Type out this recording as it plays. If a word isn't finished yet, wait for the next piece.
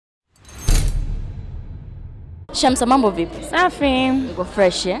Shamsa, mambo vipi? Safi. Niko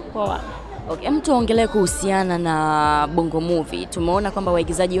fresh eh? Poa. Okay, tuongelee kuhusiana na Bongo movie. Tumeona kwamba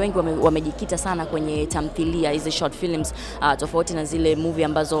waigizaji wengi wamejikita sana kwenye tamthilia, hizo short films, tofauti na zile movie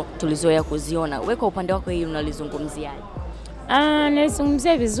ambazo tulizoea kuziona. Wewe kwa upande wako hii unalizungumziaje?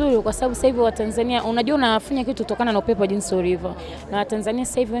 Nalizungumzia vizuri kwa sababu sasa hivi Watanzania unajua unafanya kitu kutokana na upepo jinsi ulivyo. Na Watanzania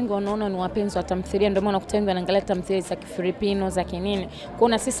sasa hivi wengi wanaona ni wapenzi wa tamthilia, ndio maana unakuta wengi wanaangalia tamthilia za Kifilipino, za kinini. Kwa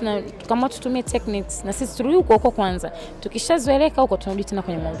na sisi kama tutumie techniques na sisi turudi huko kwanza. Tukishazoeleka huko tunarudi tena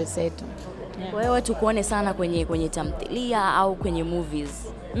kwenye mambo yetu. Kwa hiyo watu kuone sana kwenye tamthilia au kwenye movies?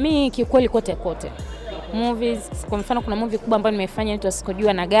 Mimi kikweli kote. Movies, kwa mfano kuna movie kubwa ambayo nimefanya inaitwa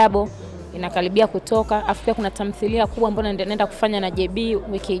Sikujua na Gabo, inakaribia kutoka. Afu pia kuna tamthilia kubwa ambayo naenda kufanya na JB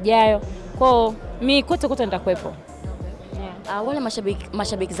wiki ijayo. Kwa mimi kote nitakuepo. Wale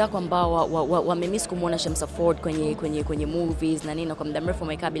mashabiki zako ambao wamemiss kumuona Shamsa Ford kwenye movies na nini, kwa muda mrefu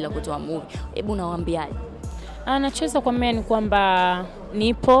wamekaa bila kutoa movie, hebu nawaambiaje? Anachoweza kuambia ni kwamba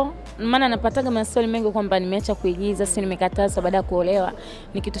nipo, maana napataga maswali mengi kwamba nimeacha kuigiza, si nimekataza baada ya kuolewa.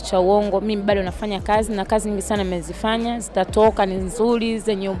 Ni kitu cha uongo. Mimi bado nafanya kazi na kazi nyingi sana nimezifanya, zitatoka ni nzuri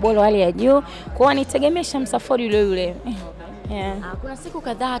zenye ubora hali ya juu. Kwa hiyo nitegemea Shamsa Ford yule. Yeah. Kuna siku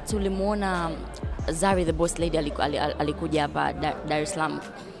kadhaa tulimuona Zari the Boss Lady alikuja hapa Dar es Salaam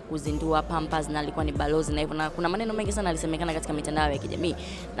kuzindua Pampers na alikuwa ni balozi na hivyo, na kuna maneno mengi sana alisemekana katika mitandao ya kijamii,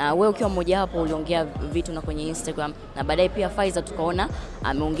 na wewe ukiwa mmoja hapo uliongea vitu na kwenye Instagram, na baadaye pia Faiza tukaona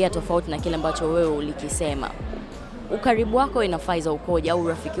ameongea tofauti na kile ambacho wewe ulikisema. Ukaribu wako na Faiza ukoje, au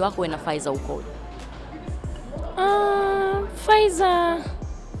urafiki wako na Faiza ukoje? Faiza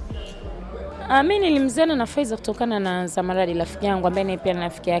mimi nilimzana na Faiza kutokana na Zamaradi rafiki yangu ambaye ni pia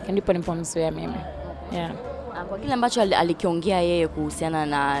rafiki yake, ndipo nilipomzoea mimi. Yeah. Kwa kile ambacho alikiongea yeye kuhusiana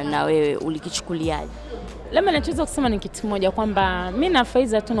na wewe ulikichukuliaje? Labda nachoweza kusema ni kitu moja kwamba mimi na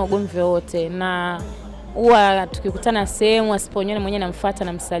Faiza tuna ugomvi wote, na huwa tukikutana sehemu asiponiona mwenyewe namfuata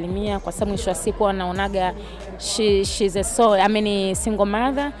namsalimia, kwa sababu mwisho wa siku anaonaga she's a single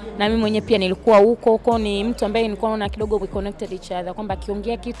mother, na mimi mwenyewe pia nilikuwa huko ni mtu ambaye nilikuwa naona kidogo we connected each other, kwamba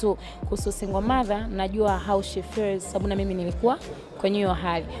akiongea kitu kuhusu single mother najua how she feels, sababu na mimi nilikuwa kwenye hiyo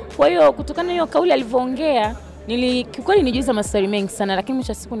hali. Kwa hiyo kutokana na hiyo kauli alivyoongea kikweli nijiuliza maswali mengi sana, lakini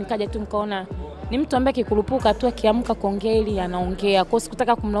mwisho wa siku nikaja tu mkaona ni mtu ambaye kikurupuka tu akiamka kuongea ili anaongea. Kwa hiyo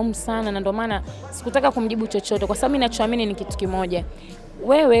sikutaka kumlaumu sana, na ndio maana sikutaka kumjibu chochote, kwa sababu mimi ninachoamini ni kitu kimoja.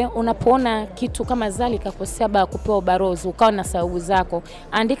 Wewe unapoona kitu kama Zali kakosea baada kupewa ubarozi, ukawa na sababu zako,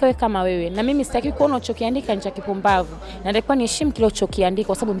 andika wewe kama wewe. Na mimi sitaki kuona uchokiandika ni cha kipumbavu. Na ndio niheshimu kile uchokiandika,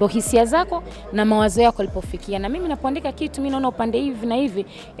 kwa sababu ndio hisia zako na mawazo yako yalipofikia. Na mimi napoandika kitu, mimi naona upande hivi na hivi,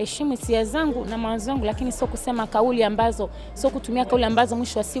 heshimu hisia zangu na mawazo yangu, lakini sio kusema kauli ambazo, sio kutumia kauli ambazo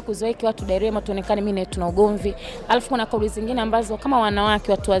mwisho wa siku zoeke watu direma tuonekane mimi na tuna ugomvi. Alafu kuna kauli zingine ambazo kama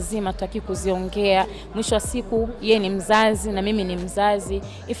wanawake watu wazima tutaki kuziongea. Mwisho wa siku yeye ni mzazi na mimi ni mzazi.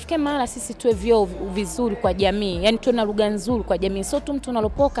 Ifike mahali sisi tuwe vyo vizuri kwa jamii, yani tuwe na lugha nzuri kwa jamii, sio tu mtu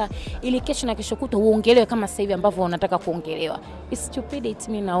unalopoka ili kesho na kesho kuto uongelewe kama sasa hivi ambavyo unataka kuongelewa. It's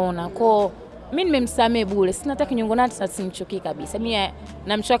stupidity mimi naona. Kwa mimi nimemsamea bure, sina hata kinyongo naye, sasa simchuki kabisa. Mimi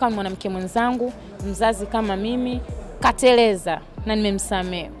namchoka kama mwanamke mwenzangu, mzazi kama mimi, kateleza na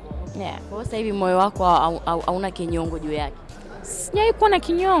nimemsamea. Yeah. Kwa sasa hivi moyo wako hauna kinyongo juu yake? Sijawahi kuwa na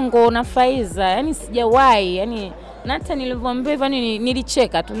kinyongo na Faiza, yani sijawahi, yani na hata nilivyoambia hivyo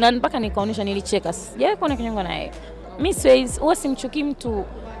nilicheka tu, na mpaka nikaonyesha nilicheka. Sijawahi kuona kinyongo naye. Mimi huwa simchuki mtu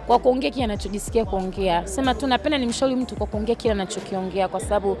kwa kuongea kile anachojisikia kuongea. Sema tu napenda nimshauri mtu kwa kuongea kile anachokiongea, kwa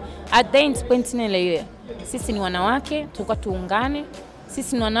sababu at the end point ni ile. Sisi ni wanawake, tulikuwa tuungane.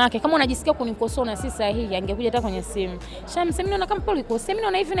 Sisi ni wanawake. Kama unajisikia kunikosoa na sisi sahihi, angekuja hata kwenye simu. Shamsa, mimi naona kama pole ulikosea, mimi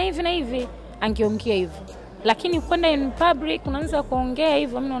naona hivi na hivi na hivi. Angeongea hivyo. Lakini kwenda in public unaanza kuongea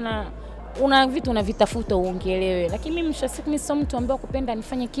hivyo, mimi naona una vitu unavitafuta uongelewe. Lakini mimi mshasiku mimi sio mtu ambaye kupenda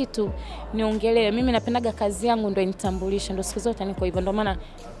nifanye kitu niongelewe. Mimi napendaga kazi yangu ndio initambulisha, ndio siku zote niko hivyo. Ndio maana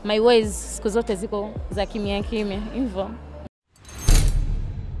my ways siku zote ziko za kimya hivyo.